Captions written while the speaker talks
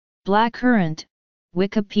Blackcurrant,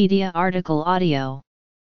 Wikipedia article audio.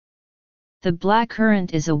 The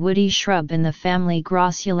blackcurrant is a woody shrub in the family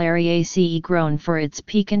Gracilariaceae grown for its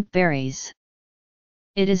piquant berries.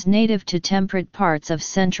 It is native to temperate parts of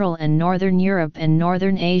Central and Northern Europe and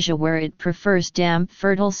Northern Asia, where it prefers damp,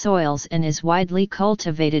 fertile soils and is widely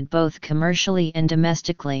cultivated both commercially and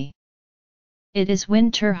domestically. It is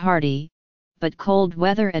winter hardy, but cold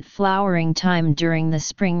weather at flowering time during the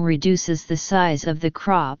spring reduces the size of the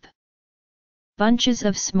crop. Bunches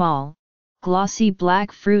of small, glossy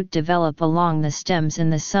black fruit develop along the stems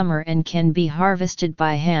in the summer and can be harvested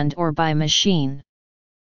by hand or by machine.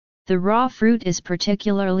 The raw fruit is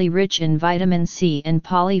particularly rich in vitamin C and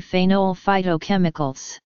polyphenol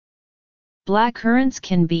phytochemicals. Blackcurrants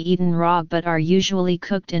can be eaten raw but are usually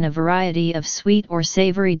cooked in a variety of sweet or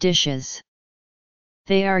savory dishes.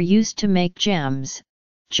 They are used to make jams,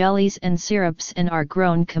 jellies and syrups and are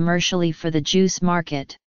grown commercially for the juice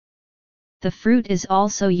market. The fruit is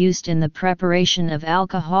also used in the preparation of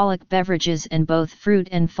alcoholic beverages, and both fruit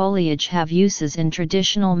and foliage have uses in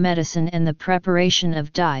traditional medicine and the preparation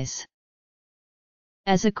of dyes.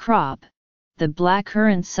 As a crop, the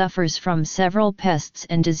blackcurrant suffers from several pests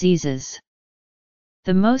and diseases.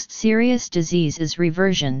 The most serious disease is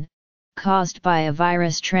reversion, caused by a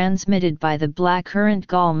virus transmitted by the blackcurrant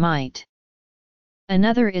gall mite.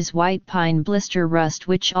 Another is white pine blister rust,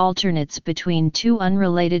 which alternates between two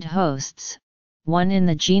unrelated hosts, one in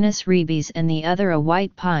the genus Ribes and the other a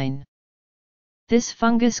white pine. This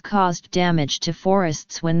fungus caused damage to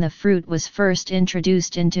forests when the fruit was first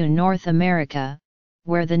introduced into North America,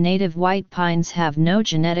 where the native white pines have no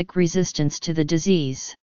genetic resistance to the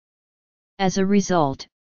disease. As a result,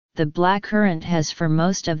 the blackcurrant has for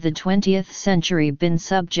most of the 20th century been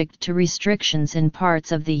subject to restrictions in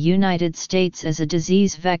parts of the United States as a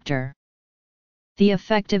disease vector. The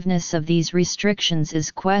effectiveness of these restrictions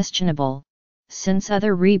is questionable, since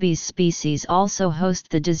other Ribes species also host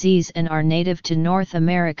the disease and are native to North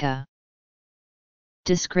America.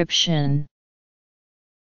 Description: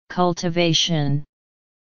 Cultivation.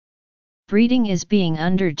 Breeding is being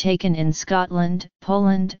undertaken in Scotland,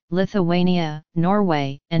 Poland, Lithuania,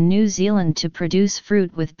 Norway, and New Zealand to produce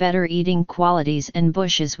fruit with better eating qualities and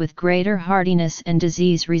bushes with greater hardiness and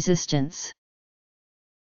disease resistance.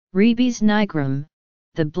 Ribes nigrum,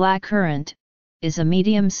 the blackcurrant, is a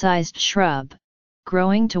medium-sized shrub,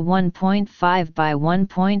 growing to 1.5 by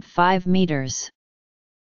 1.5 meters.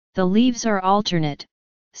 The leaves are alternate,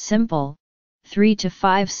 simple, 3 to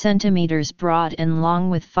 5 centimeters broad and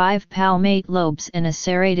long, with 5 palmate lobes and a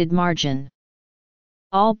serrated margin.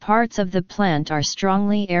 All parts of the plant are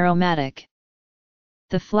strongly aromatic.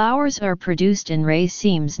 The flowers are produced in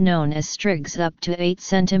racemes known as strigs up to 8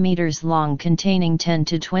 centimeters long, containing 10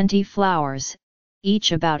 to 20 flowers,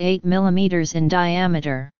 each about 8 millimeters in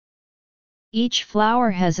diameter. Each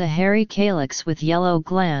flower has a hairy calyx with yellow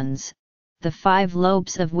glands, the 5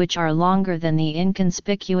 lobes of which are longer than the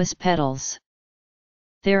inconspicuous petals.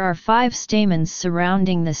 There are 5 stamens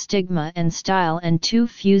surrounding the stigma and style and 2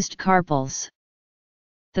 fused carpels.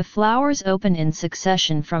 The flowers open in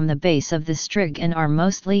succession from the base of the strig and are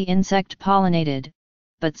mostly insect-pollinated,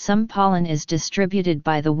 but some pollen is distributed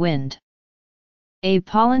by the wind. A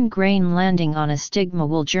pollen grain landing on a stigma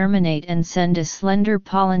will germinate and send a slender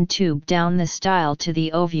pollen tube down the style to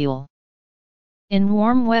the ovule. In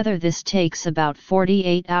warm weather this takes about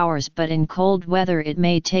 48 hours, but in cold weather it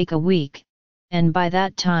may take a week, and by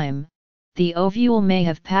that time, the ovule may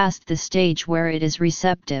have passed the stage where it is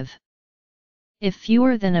receptive. If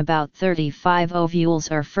fewer than about 35 ovules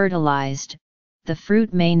are fertilized, the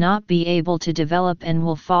fruit may not be able to develop and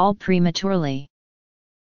will fall prematurely.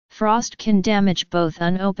 Frost can damage both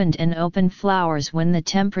unopened and open flowers when the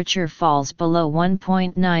temperature falls below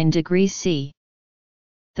 1.9 degrees C.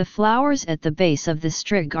 The flowers at the base of the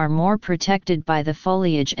strig are more protected by the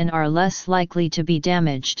foliage and are less likely to be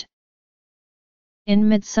damaged. In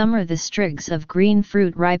midsummer the strigs of green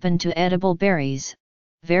fruit ripen to edible berries,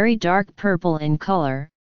 very dark purple in color,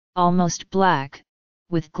 almost black,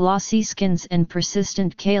 with glossy skins and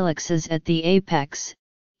persistent calyxes at the apex,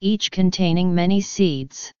 each containing many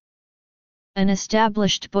seeds. An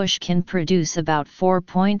established bush can produce about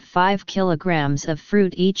 4.5 kilograms of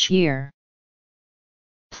fruit each year.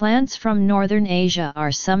 Plants from Northern Asia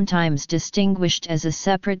are sometimes distinguished as a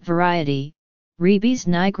separate variety, Ribes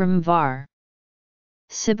nigrum var.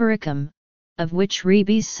 Sibericum, of which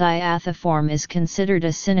Ribes cyathiforme is considered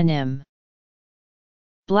a synonym.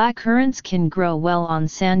 Blackcurrants can grow well on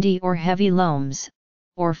sandy or heavy loams,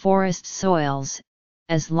 or forest soils,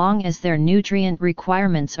 as long as their nutrient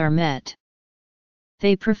requirements are met.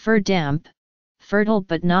 They prefer damp, fertile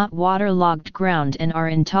but not waterlogged ground and are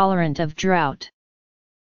intolerant of drought.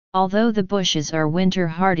 Although the bushes are winter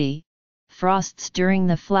hardy, frosts during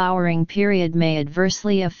the flowering period may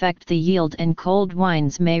adversely affect the yield, and cold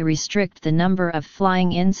winds may restrict the number of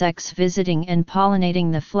flying insects visiting and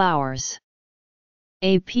pollinating the flowers.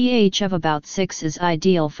 A pH of about 6 is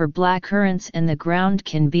ideal for blackcurrants, and the ground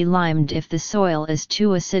can be limed if the soil is too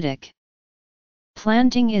acidic.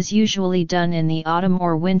 Planting is usually done in the autumn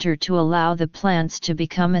or winter to allow the plants to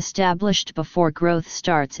become established before growth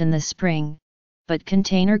starts in the spring, but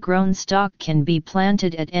container-grown stock can be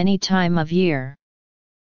planted at any time of year.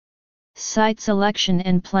 Site selection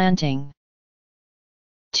and planting.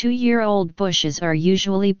 2-year-old bushes are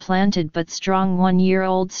usually planted, but strong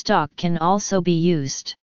 1-year-old stock can also be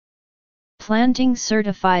used. Planting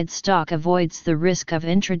certified stock avoids the risk of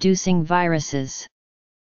introducing viruses.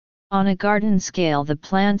 On a garden scale, the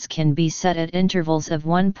plants can be set at intervals of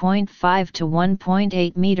 1.5 to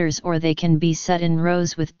 1.8 meters, or they can be set in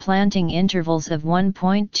rows with planting intervals of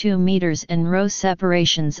 1.2 meters and row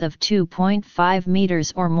separations of 2.5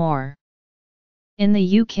 meters or more. In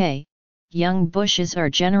the UK, young bushes are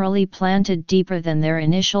generally planted deeper than their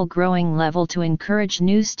initial growing level to encourage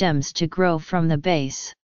new stems to grow from the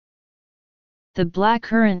base. The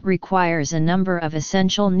blackcurrant requires a number of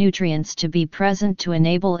essential nutrients to be present to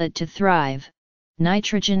enable it to thrive.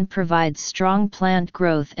 Nitrogen provides strong plant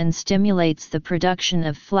growth and stimulates the production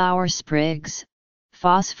of flower sprigs.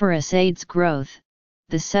 Phosphorus aids growth,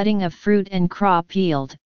 the setting of fruit and crop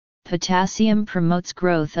yield. Potassium promotes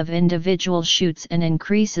growth of individual shoots and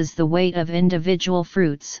increases the weight of individual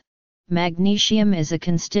fruits. Magnesium is a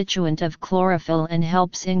constituent of chlorophyll and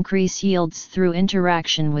helps increase yields through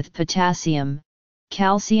interaction with potassium.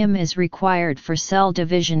 Calcium is required for cell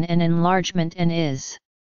division and enlargement and is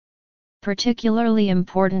particularly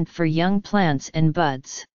important for young plants and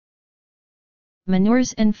buds.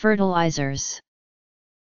 Manures and fertilizers.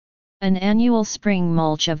 An annual spring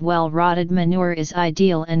mulch of well-rotted manure is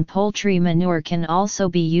ideal, and poultry manure can also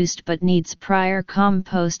be used but needs prior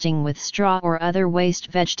composting with straw or other waste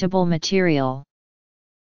vegetable material.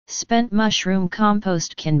 Spent mushroom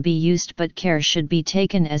compost can be used, but care should be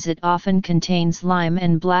taken as it often contains lime,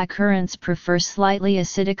 and blackcurrants prefer slightly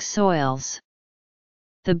acidic soils.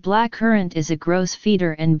 The blackcurrant is a gross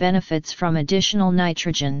feeder and benefits from additional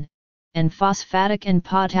nitrogen, and phosphatic and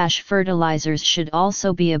potash fertilizers should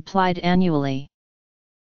also be applied annually.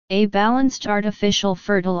 A balanced artificial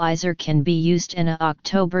fertilizer can be used, and a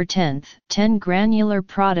October 10 granular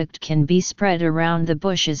product can be spread around the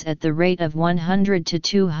bushes at the rate of 100 to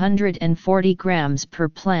 240 grams per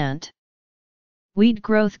plant. Weed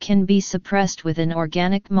growth can be suppressed with an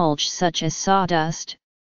organic mulch such as sawdust,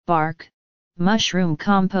 bark, mushroom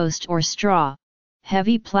compost or straw,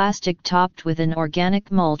 heavy plastic topped with an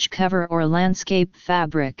organic mulch cover or landscape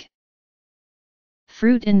fabric.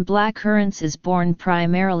 Fruit in blackcurrants is borne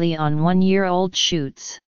primarily on 1-year-old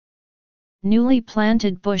shoots. Newly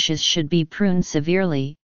planted bushes should be pruned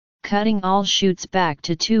severely, cutting all shoots back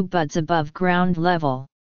to 2 buds above ground level.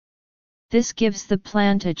 This gives the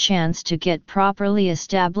plant a chance to get properly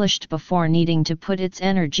established before needing to put its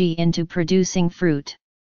energy into producing fruit.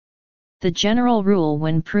 The general rule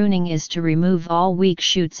when pruning is to remove all weak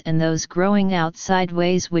shoots and those growing out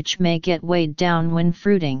sideways which may get weighed down when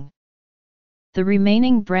fruiting. The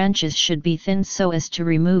remaining branches should be thinned so as to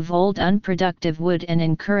remove old unproductive wood and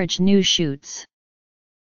encourage new shoots.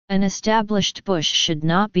 An established bush should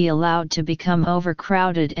not be allowed to become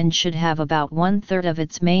overcrowded and should have about 1/3 of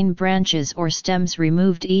its main branches or stems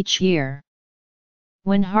removed each year.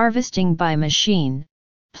 When harvesting by machine,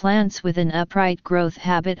 plants with an upright growth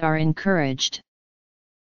habit are encouraged.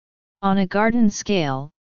 On a garden scale,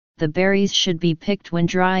 the berries should be picked when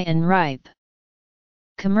dry and ripe.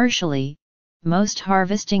 Commercially, most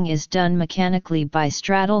harvesting is done mechanically by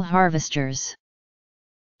straddle harvesters.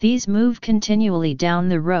 These move continually down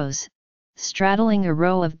the rows, straddling a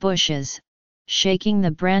row of bushes, shaking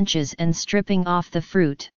the branches and stripping off the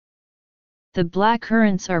fruit. The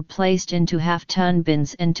blackcurrants are placed into half-ton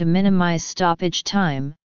bins, and to minimize stoppage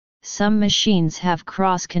time, some machines have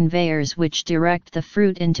cross conveyors which direct the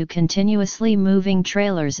fruit into continuously moving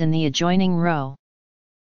trailers in the adjoining row.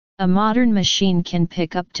 A modern machine can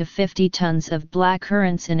pick up to 50 tons of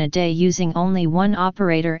blackcurrants in a day using only 1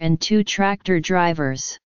 operator and 2 tractor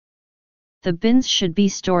drivers. The bins should be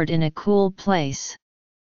stored in a cool place.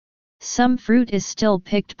 Some fruit is still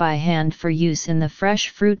picked by hand for use in the fresh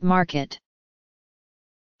fruit market.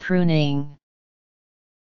 Pruning.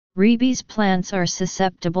 Ribes plants are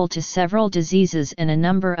susceptible to several diseases and a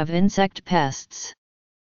number of insect pests.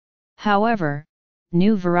 However,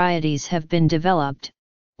 new varieties have been developed,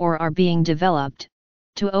 or are being developed,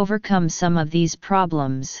 to overcome some of these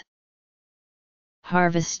problems.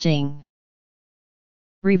 Harvesting.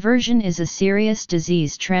 Reversion is a serious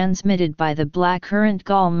disease transmitted by the blackcurrant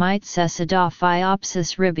gall mite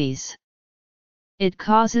Cecidophilopsis ribes. It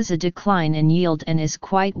causes a decline in yield and is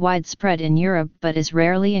quite widespread in Europe but is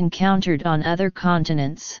rarely encountered on other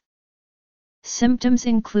continents. Symptoms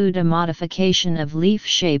include a modification of leaf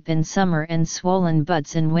shape in summer and swollen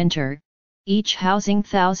buds in winter, each housing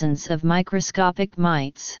thousands of microscopic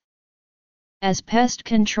mites. As pest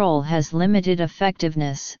control has limited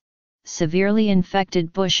effectiveness, severely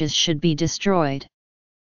infected bushes should be destroyed.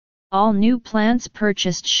 All new plants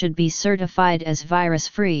purchased should be certified as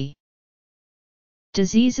virus-free.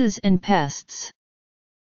 Diseases and pests.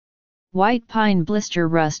 White pine blister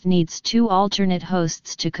rust needs 2 alternate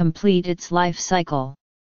hosts to complete its life cycle.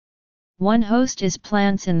 One host is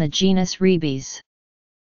plants in the genus Ribes.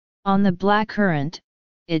 On the blackcurrant,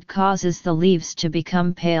 it causes the leaves to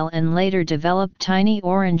become pale and later develop tiny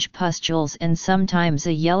orange pustules and sometimes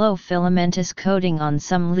a yellow filamentous coating on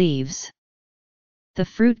some leaves. The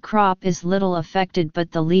fruit crop is little affected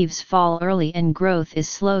but the leaves fall early and growth is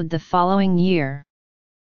slowed the following year.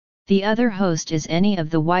 The other host is any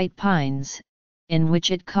of the white pines, in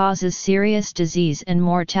which it causes serious disease and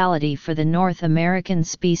mortality for the North American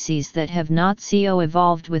species that have not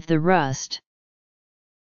co-evolved with the rust.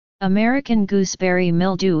 American gooseberry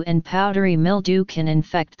mildew and powdery mildew can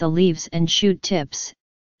infect the leaves and shoot tips,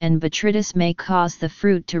 and botrytis may cause the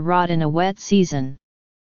fruit to rot in a wet season.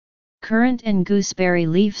 Currant and gooseberry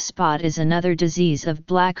leaf spot is another disease of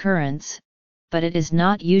blackcurrants, but it is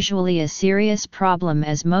not usually a serious problem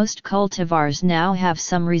as most cultivars now have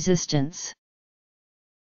some resistance.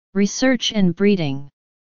 Research and breeding.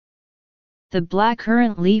 The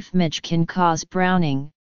blackcurrant leaf midge can cause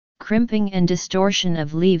browning, crimping and distortion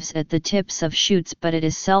of leaves at the tips of shoots but it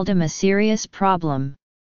is seldom a serious problem.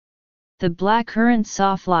 The blackcurrant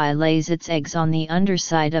sawfly lays its eggs on the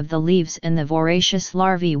underside of the leaves and the voracious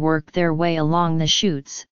larvae work their way along the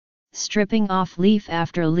shoots, stripping off leaf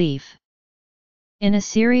after leaf. In a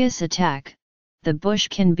serious attack, the bush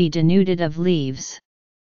can be denuded of leaves.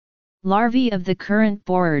 Larvae of the currant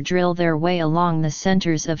borer drill their way along the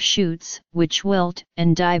centers of shoots, which wilt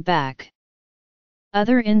and die back.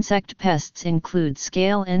 Other insect pests include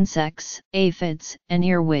scale insects, aphids, and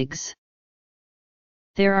earwigs.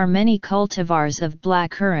 There are many cultivars of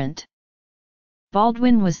blackcurrant.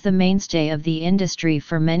 Baldwin was the mainstay of the industry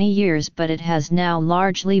for many years but it has now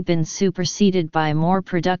largely been superseded by more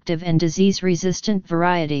productive and disease-resistant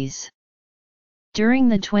varieties. During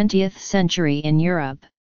the 20th century in Europe,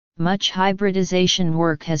 much hybridization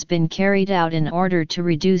work has been carried out in order to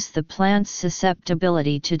reduce the plant's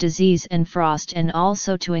susceptibility to disease and frost and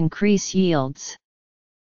also to increase yields.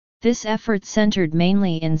 This effort centered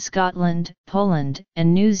mainly in Scotland, Poland,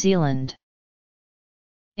 and New Zealand.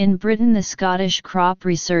 In Britain, the Scottish Crop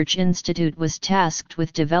Research Institute was tasked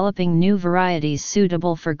with developing new varieties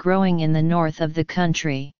suitable for growing in the north of the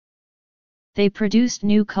country. They produced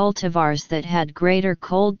new cultivars that had greater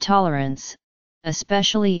cold tolerance,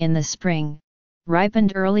 especially in the spring,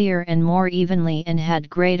 ripened earlier and more evenly and had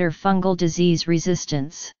greater fungal disease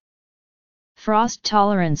resistance. Frost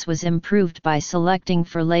tolerance was improved by selecting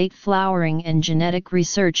for late flowering and genetic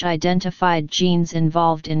research identified genes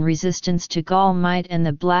involved in resistance to gall mite and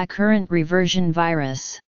the blackcurrant reversion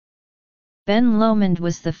virus. Ben Lomond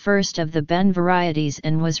was the first of the Ben varieties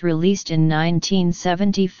and was released in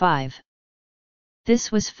 1975.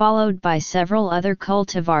 This was followed by several other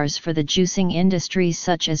cultivars for the juicing industry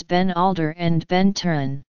such as Ben Alder and Ben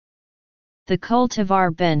Turin. The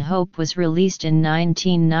cultivar Ben Hope was released in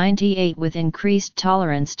 1998 with increased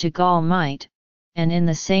tolerance to gall mite, and in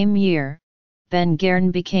the same year, Ben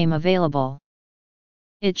Guerin became available.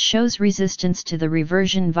 It shows resistance to the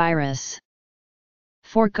reversion virus.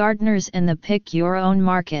 For gardeners and the pick-your-own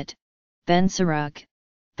market, Ben Sirach,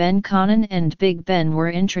 Ben Conan and Big Ben were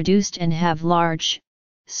introduced and have large,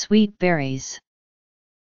 sweet berries.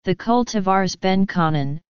 The cultivars Ben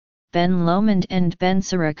Conan, Ben Lomond and Ben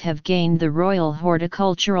Sirach have gained the Royal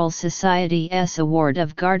Horticultural Society's Award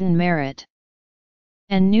of Garden Merit.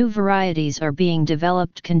 And new varieties are being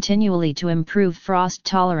developed continually to improve frost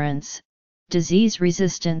tolerance, disease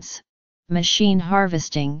resistance, machine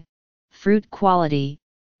harvesting, fruit quality,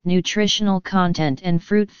 nutritional content and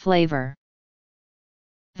fruit flavor.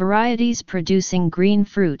 Varieties producing green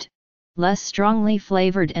fruit, less strongly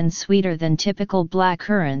flavored and sweeter than typical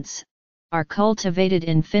blackcurrants, are cultivated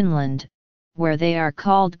in Finland, where they are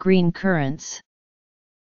called green currants.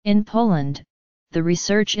 In Poland, the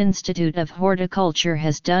Research Institute of Horticulture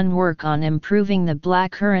has done work on improving the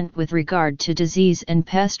blackcurrant with regard to disease and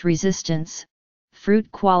pest resistance,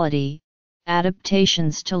 fruit quality,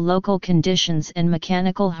 adaptations to local conditions and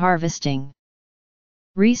mechanical harvesting.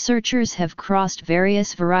 Researchers have crossed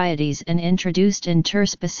various varieties and introduced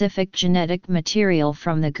interspecific genetic material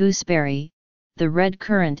from the gooseberry, the red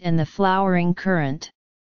currant and the flowering currant.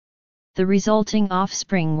 The resulting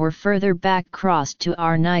offspring were further back-crossed to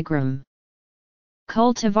R. nigrum.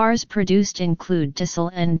 Cultivars produced include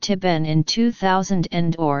Tissel and Tiben in 2000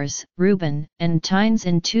 and Ors, Reuben, and Tynes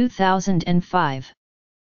in 2005.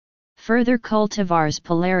 Further cultivars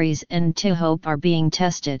Polaris and Tihope are being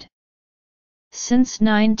tested. Since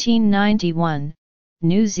 1991,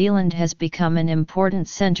 New Zealand has become an important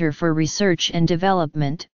centre for research and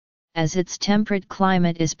development, as its temperate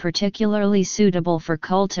climate is particularly suitable for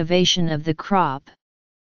cultivation of the crop.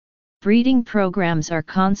 Breeding programs are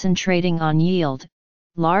concentrating on yield,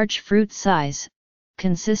 large fruit size,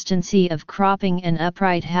 consistency of cropping and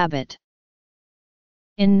upright habit.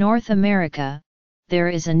 In North America, there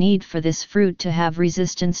is a need for this fruit to have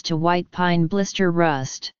resistance to white pine blister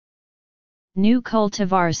rust. New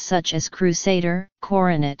cultivars such as Crusader,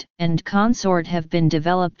 Coronet, and Consort have been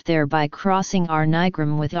developed there by crossing R.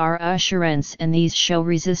 nigrum with R. assurens, and these show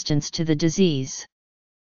resistance to the disease.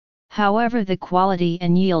 However, the quality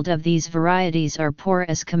and yield of these varieties are poor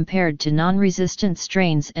as compared to non-resistant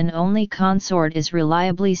strains, and only Consort is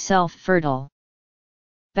reliably self-fertile.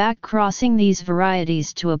 Back-crossing these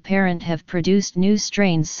varieties to a parent have produced new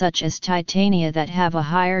strains such as Titania that have a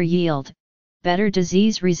higher yield, better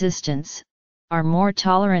disease resistance, are more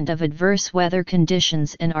tolerant of adverse weather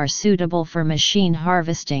conditions, and are suitable for machine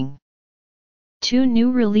harvesting. Two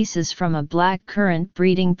new releases from a blackcurrant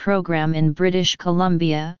breeding program in British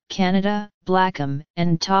Columbia, Canada, Blackham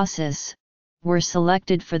and Tossis, were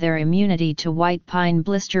selected for their immunity to white pine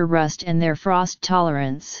blister rust and their frost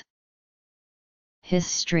tolerance.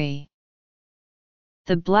 History.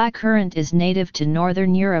 The blackcurrant is native to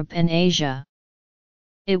Northern Europe and Asia.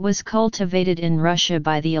 It was cultivated in Russia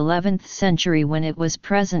by the 11th century when it was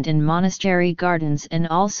present in monastery gardens and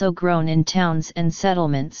also grown in towns and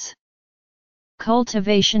settlements.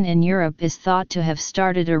 Cultivation in Europe is thought to have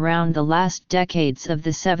started around the last decades of the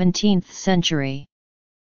 17th century.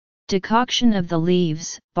 Decoction of the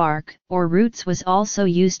leaves, bark, or roots was also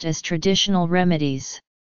used as traditional remedies.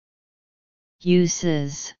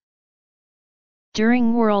 Uses.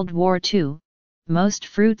 During World War II, most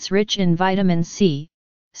fruits rich in vitamin C,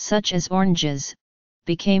 such as oranges,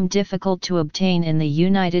 became difficult to obtain in the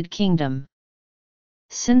United Kingdom.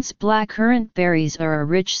 Since blackcurrant berries are a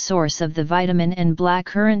rich source of the vitamin and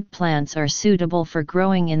blackcurrant plants are suitable for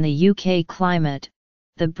growing in the UK climate,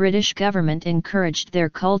 the British government encouraged their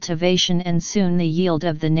cultivation, and soon the yield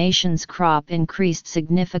of the nation's crop increased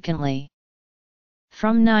significantly.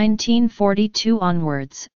 From 1942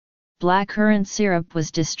 onwards, blackcurrant syrup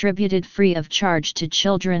was distributed free of charge to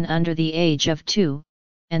children under the age of 2,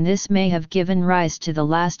 and this may have given rise to the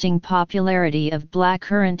lasting popularity of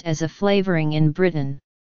blackcurrant as a flavouring in Britain.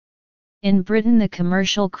 In Britain, the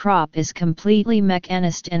commercial crop is completely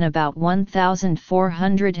mechanized and about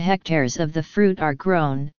 1,400 hectares of the fruit are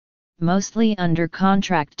grown, mostly under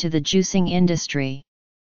contract to the juicing industry.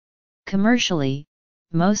 Commercially,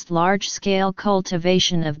 most large-scale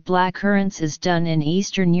cultivation of blackcurrants is done in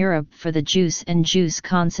Eastern Europe for the juice and juice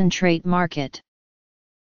concentrate market.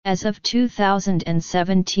 As of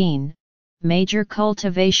 2017, major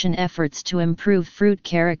cultivation efforts to improve fruit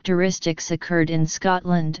characteristics occurred in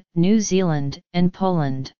Scotland, New Zealand, and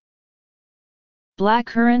Poland.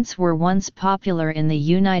 Blackcurrants were once popular in the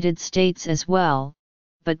United States as well,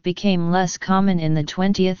 but became less common in the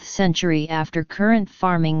 20th century after currant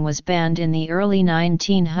farming was banned in the early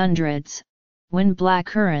 1900s, when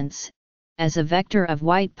blackcurrants, as a vector of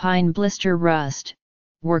white pine blister rust,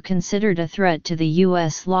 were considered a threat to the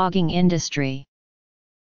U.S. logging industry.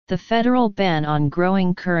 The federal ban on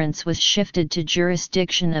growing currants was shifted to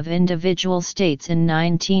jurisdiction of individual states in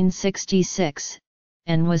 1966,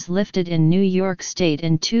 and was lifted in New York State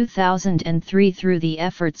in 2003 through the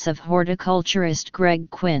efforts of horticulturist Greg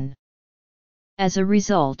Quinn. As a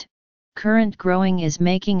result, currant growing is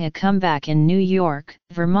making a comeback in New York,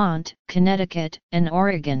 Vermont, Connecticut, and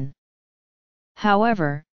Oregon.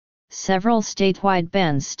 However, several statewide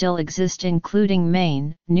bans still exist, including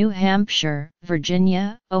Maine, New Hampshire,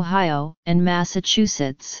 Virginia, Ohio, and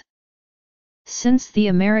Massachusetts. Since the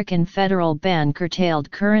American federal ban curtailed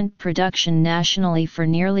currant production nationally for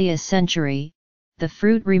nearly a century, the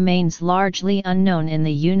fruit remains largely unknown in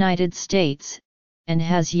the United States, and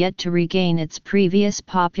has yet to regain its previous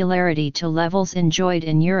popularity to levels enjoyed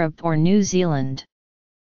in Europe or New Zealand.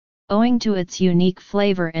 Owing to its unique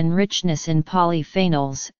flavor and richness in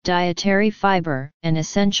polyphenols, dietary fiber, and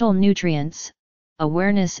essential nutrients,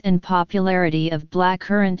 awareness and popularity of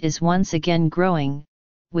blackcurrant is once again growing,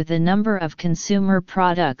 with a number of consumer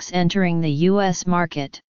products entering the U.S.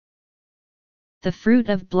 market. The fruit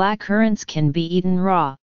of blackcurrants can be eaten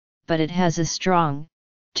raw, but it has a strong,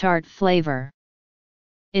 tart flavor.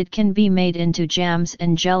 It can be made into jams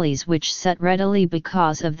and jellies which set readily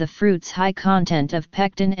because of the fruit's high content of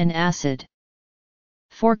pectin and acid.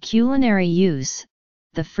 For culinary use,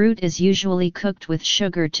 the fruit is usually cooked with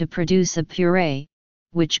sugar to produce a puree,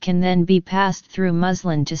 which can then be passed through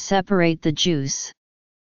muslin to separate the juice.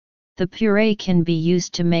 The puree can be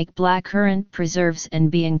used to make blackcurrant preserves and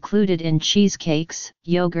be included in cheesecakes,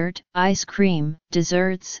 yogurt, ice cream,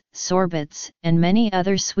 desserts, sorbets, and many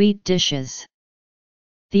other sweet dishes.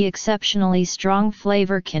 The exceptionally strong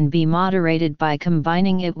flavor can be moderated by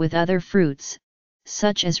combining it with other fruits,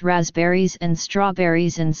 such as raspberries and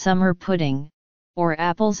strawberries in summer pudding, or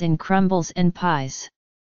apples in crumbles and pies.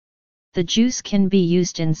 The juice can be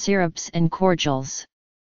used in syrups and cordials.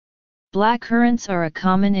 Blackcurrants are a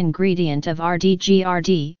common ingredient of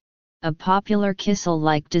rdgrd, a popular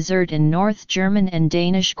kissel-like dessert in North German and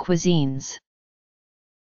Danish cuisines.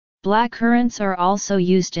 Blackcurrants are also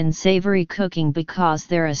used in savory cooking because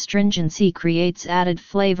their astringency creates added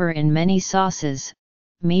flavor in many sauces,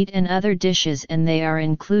 meat and other dishes, and they are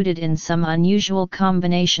included in some unusual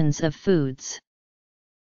combinations of foods.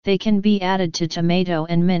 They can be added to tomato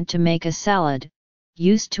and mint to make a salad,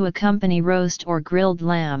 used to accompany roast or grilled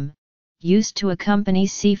lamb, used to accompany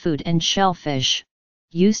seafood and shellfish,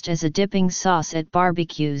 used as a dipping sauce at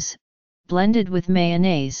barbecues, blended with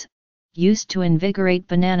mayonnaise, used to invigorate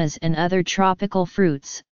bananas and other tropical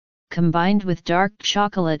fruits, combined with dark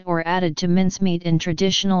chocolate or added to mincemeat in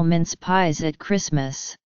traditional mince pies at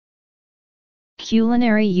Christmas.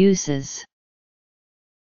 Culinary uses.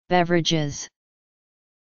 Beverages.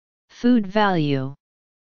 Food value.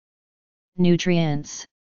 Nutrients.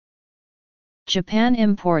 Japan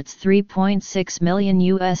imports $3.6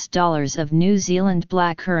 million of New Zealand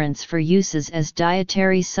blackcurrants for uses as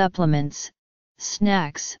dietary supplements,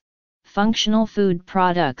 snacks, functional food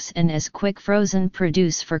products, and as quick frozen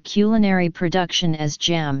produce for culinary production as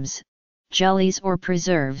jams, jellies or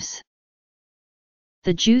preserves.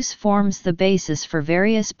 The juice forms the basis for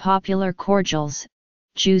various popular cordials,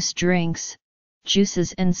 juice drinks,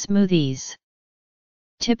 juices and smoothies.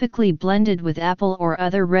 Typically blended with apple or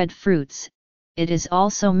other red fruits, it is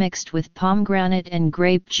also mixed with pomegranate and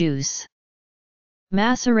grape juice.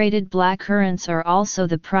 Macerated blackcurrants are also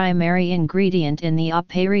the primary ingredient in the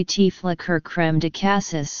apéritif liqueur crème de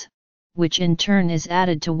cassis, which in turn is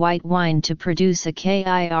added to white wine to produce a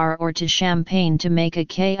KIR or to champagne to make a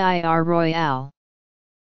KIR Royale.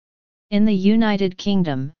 In the United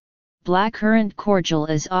Kingdom, blackcurrant cordial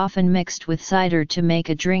is often mixed with cider to make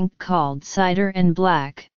a drink called cider and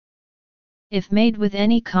black. If made with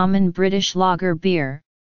any common British lager beer,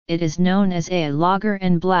 it is known as a lager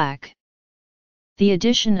and black. The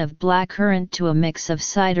addition of blackcurrant to a mix of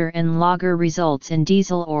cider and lager results in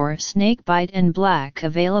diesel or snakebite and black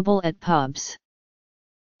available at pubs.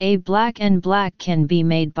 A black and black can be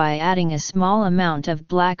made by adding a small amount of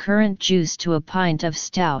blackcurrant juice to a pint of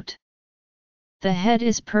stout. The head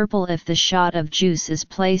is purple if the shot of juice is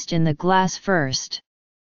placed in the glass first.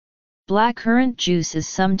 Blackcurrant juice is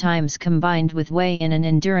sometimes combined with whey in an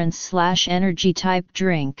endurance/energy type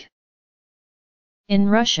drink. In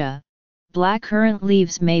Russia, blackcurrant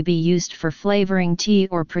leaves may be used for flavoring tea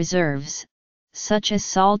or preserves, such as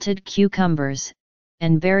salted cucumbers,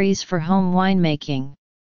 and berries for home winemaking.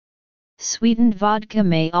 Sweetened vodka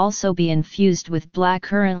may also be infused with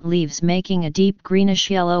blackcurrant leaves, making a deep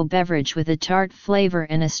greenish-yellow beverage with a tart flavor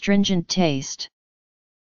and astringent taste.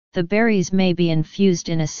 The berries may be infused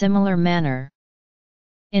in a similar manner.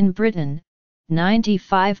 In Britain,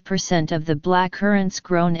 95% of the blackcurrants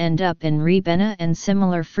grown end up in Ribena and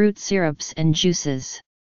similar fruit syrups and juices.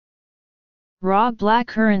 Raw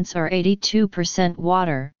blackcurrants are 82%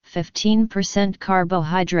 water, 15%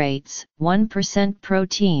 carbohydrates, 1%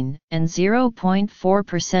 protein, and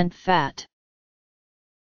 0.4% fat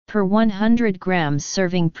per 100 grams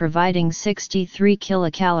serving, providing 63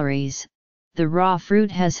 kilocalories. The raw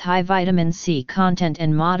fruit has high vitamin C content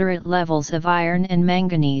and moderate levels of iron and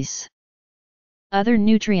manganese. Other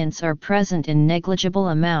nutrients are present in negligible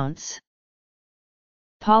amounts.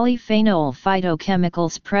 Polyphenol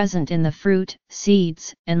phytochemicals present in the fruit,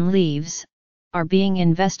 seeds, and leaves are being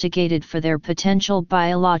investigated for their potential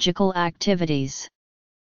biological activities.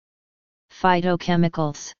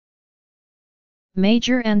 Phytochemicals.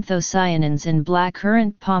 Major anthocyanins in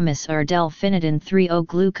blackcurrant pomace are delphinidin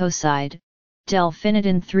 3-O-glucoside,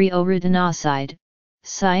 delphinidin 3-O-retinoxide,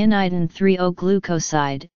 cyanidin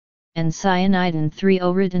 3-O-glucoside, and cyanidin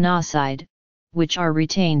 3-O-retinoxide, which are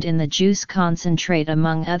retained in the juice concentrate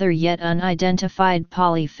among other yet unidentified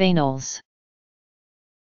polyphenols.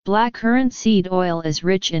 Blackcurrant seed oil is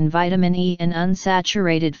rich in vitamin E and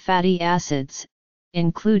unsaturated fatty acids,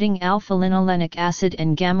 including alpha-linolenic acid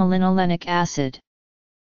and gamma-linolenic acid.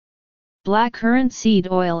 Blackcurrant seed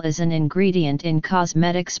oil is an ingredient in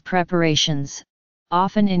cosmetics preparations,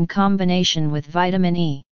 often in combination with vitamin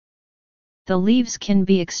E. The leaves can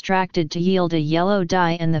be extracted to yield a yellow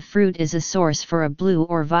dye and the fruit is a source for a blue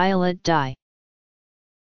or violet dye.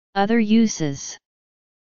 Other uses.